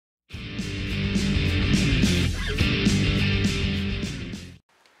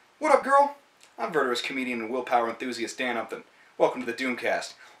What up, girl? I'm Verter's comedian and willpower enthusiast Dan Upton. Welcome to the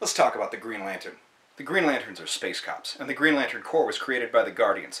Doomcast. Let's talk about the Green Lantern. The Green Lanterns are space cops, and the Green Lantern Corps was created by the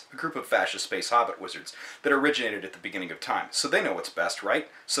Guardians, a group of fascist space hobbit wizards that originated at the beginning of time. So they know what's best, right?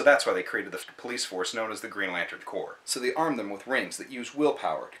 So that's why they created the police force known as the Green Lantern Corps. So they arm them with rings that use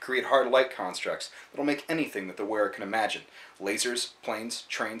willpower to create hard light constructs that'll make anything that the wearer can imagine. Lasers, planes,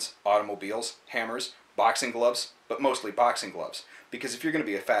 trains, automobiles, hammers, boxing gloves, but mostly boxing gloves. Because if you're going to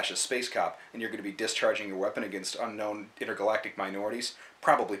be a fascist space cop and you're going to be discharging your weapon against unknown intergalactic minorities,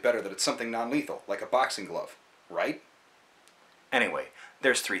 probably better that it's something non-lethal, like a boxing glove, right? Anyway,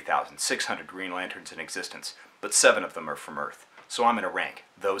 there's 3,600 Green Lanterns in existence, but 7 of them are from Earth. So I'm going to rank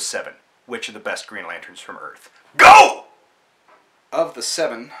those 7. Which are the best Green Lanterns from Earth? Go! Of the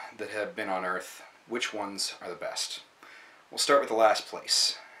 7 that have been on Earth, which ones are the best? We'll start with the last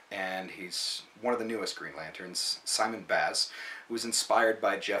place. And he's one of the newest Green Lanterns, Simon Baz, who was inspired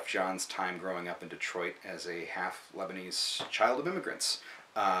by Jeff Johns' time growing up in Detroit as a half-Lebanese child of immigrants.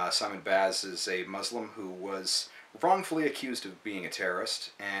 Simon Baz is a Muslim who was wrongfully accused of being a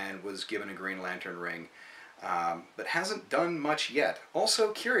terrorist and was given a Green Lantern ring, but hasn't done much yet.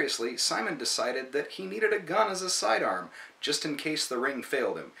 Also, curiously, Simon decided that he needed a gun as a sidearm, just in case the ring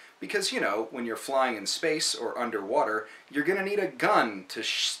failed him. Because, you know, when you're flying in space or underwater, you're going to need a gun to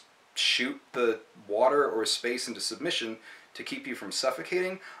shoot the water or space into submission to keep you from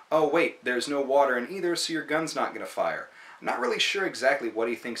suffocating. Oh wait, there's no water in either, so your gun's not going to fire. I'm not really sure exactly what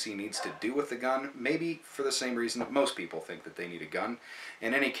he thinks he needs to do with the gun, maybe for the same reason that most people think that they need a gun.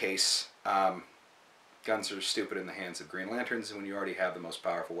 In any case, guns are stupid in the hands of Green Lanterns, and when you already have the most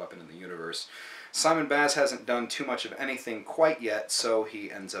powerful weapon in the universe. Simon Baz hasn't done too much of anything quite yet, so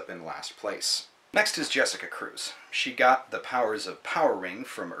he ends up in last place. Next is Jessica Cruz. She got the powers of Power Ring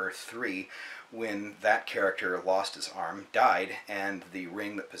from Earth 3 when that character lost his arm, died, and the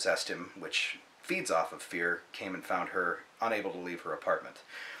ring that possessed him, which feeds off of fear, came and found her unable to leave her apartment.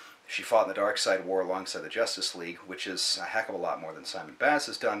 She fought in the Dark Side War alongside the Justice League, which is a heck of a lot more than Simon Baz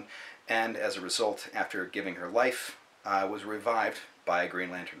has done, and as a result, after giving her life, was revived by a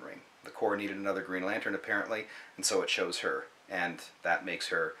Green Lantern ring. The Corps needed another Green Lantern, apparently, and so it chose her, and that makes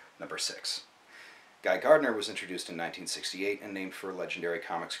her number 6. Guy Gardner was introduced in 1968 and named for legendary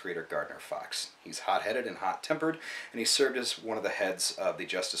comics creator Gardner Fox. He's hot-headed and hot-tempered, and he served as one of the heads of the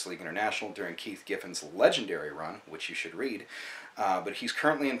Justice League International during Keith Giffen's legendary run, which you should read. But he's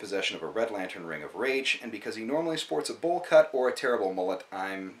currently in possession of a Red Lantern Ring of Rage, and because he normally sports a bowl cut or a terrible mullet,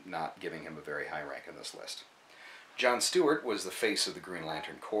 I'm not giving him a very high rank in this list. John Stewart was the face of the Green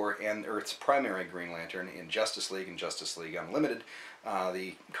Lantern Corps and Earth's primary Green Lantern in Justice League and Justice League Unlimited,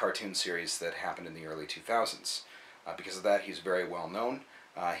 the cartoon series that happened in the early 2000s. Because of that, he's very well known.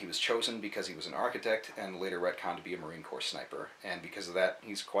 He was chosen because he was an architect and later retconned to be a Marine Corps sniper. And because of that,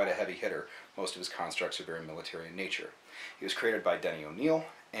 he's quite a heavy hitter. Most of his constructs are very military in nature. He was created by Denny O'Neil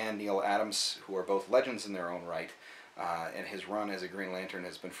and Neil Adams, who are both legends in their own right. And his run as a Green Lantern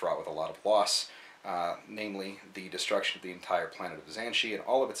has been fraught with a lot of loss. Namely the destruction of the entire planet of Xanshi and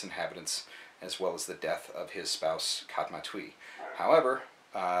all of its inhabitants, as well as the death of his spouse, Katma-Tui. However,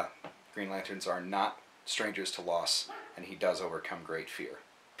 Green Lanterns are not strangers to loss, and he does overcome great fear.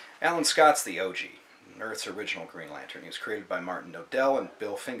 Alan Scott's the OG, Earth's original Green Lantern. He was created by Martin Nodell and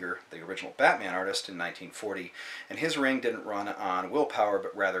Bill Finger, the original Batman artist, in 1940, and his ring didn't run on willpower,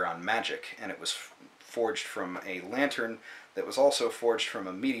 but rather on magic, and it was forged from a lantern that was also forged from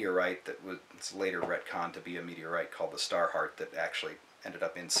a meteorite that was later retconned to be a meteorite called the Starheart that actually ended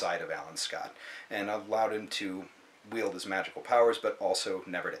up inside of Alan Scott and allowed him to wield his magical powers but also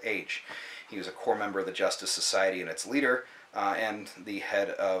never to age. He was a core member of the Justice Society and its leader and the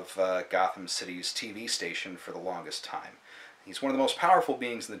head of Gotham City's TV station for the longest time. He's one of the most powerful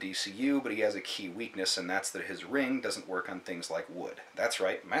beings in the DCU, but he has a key weakness, and that's that his ring doesn't work on things like wood. That's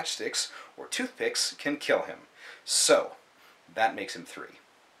right, matchsticks or toothpicks can kill him. So, that makes him 3.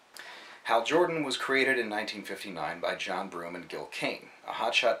 Hal Jordan was created in 1959 by John Broome and Gil Kane, a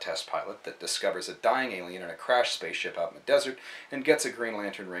hotshot test pilot that discovers a dying alien in a crashed spaceship out in the desert and gets a Green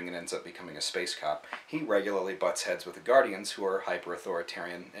Lantern ring and ends up becoming a space cop. He regularly butts heads with the Guardians, who are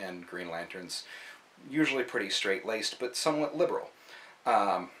hyper-authoritarian, and Green Lanterns usually pretty straight-laced, but somewhat liberal.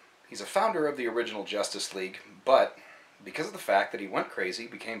 He's a founder of the original Justice League, but because of the fact that he went crazy,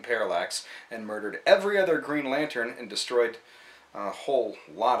 became Parallax, and murdered every other Green Lantern and destroyed a whole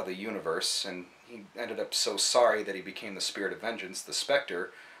lot of the universe, and he ended up so sorry that he became the Spirit of Vengeance, the Spectre,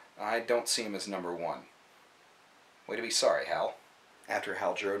 I don't see him as number 1. Way to be sorry, Hal. After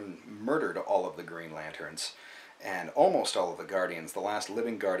Hal Jordan murdered all of the Green Lanterns And almost all of the Guardians, the last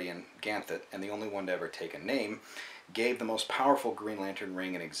living Guardian, Ganthet, and the only one to ever take a name, gave the most powerful Green Lantern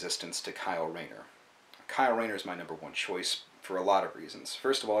ring in existence to Kyle Rayner. Kyle Rayner is my number one choice for a lot of reasons.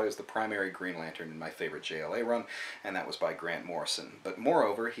 First of all, he was the primary Green Lantern in my favorite JLA run, and that was by Grant Morrison. But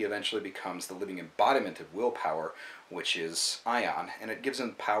moreover, he eventually becomes the living embodiment of willpower, which is Ion, and it gives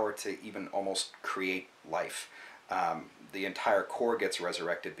him power to even almost create life. The entire Corps gets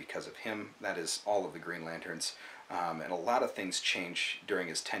resurrected because of him. That is all of the Green Lanterns. And a lot of things change during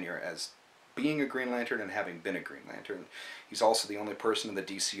his tenure as being a Green Lantern and having been a Green Lantern. He's also the only person in the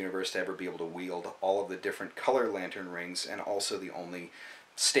DC Universe to ever be able to wield all of the different color lantern rings, and also the only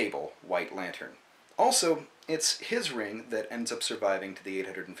stable White Lantern. Also, it's his ring that ends up surviving to the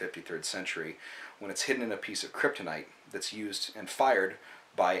 853rd century when it's hidden in a piece of kryptonite that's used and fired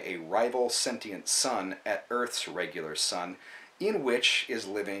by a rival sentient sun at Earth's regular sun, in which is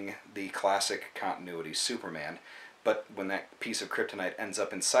living the classic continuity Superman. But when that piece of kryptonite ends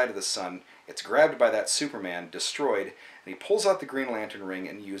up inside of the sun, it's grabbed by that Superman, destroyed, and he pulls out the Green Lantern ring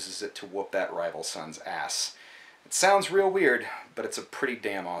and uses it to whoop that rival sun's ass. It sounds real weird, but it's a pretty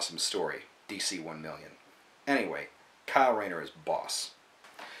damn awesome story. DC 1 million. Anyway, Kyle Rayner is boss.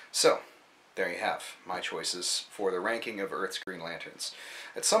 So, there you have my choices for the ranking of Earth's Green Lanterns.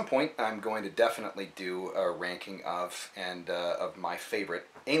 At some point, I'm going to definitely do a ranking of my favorite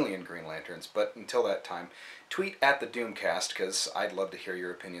alien Green Lanterns, but until that time, tweet at the Doomcast, because I'd love to hear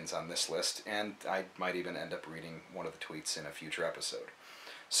your opinions on this list, and I might even end up reading one of the tweets in a future episode.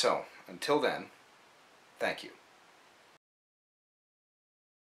 So, until then, thank you.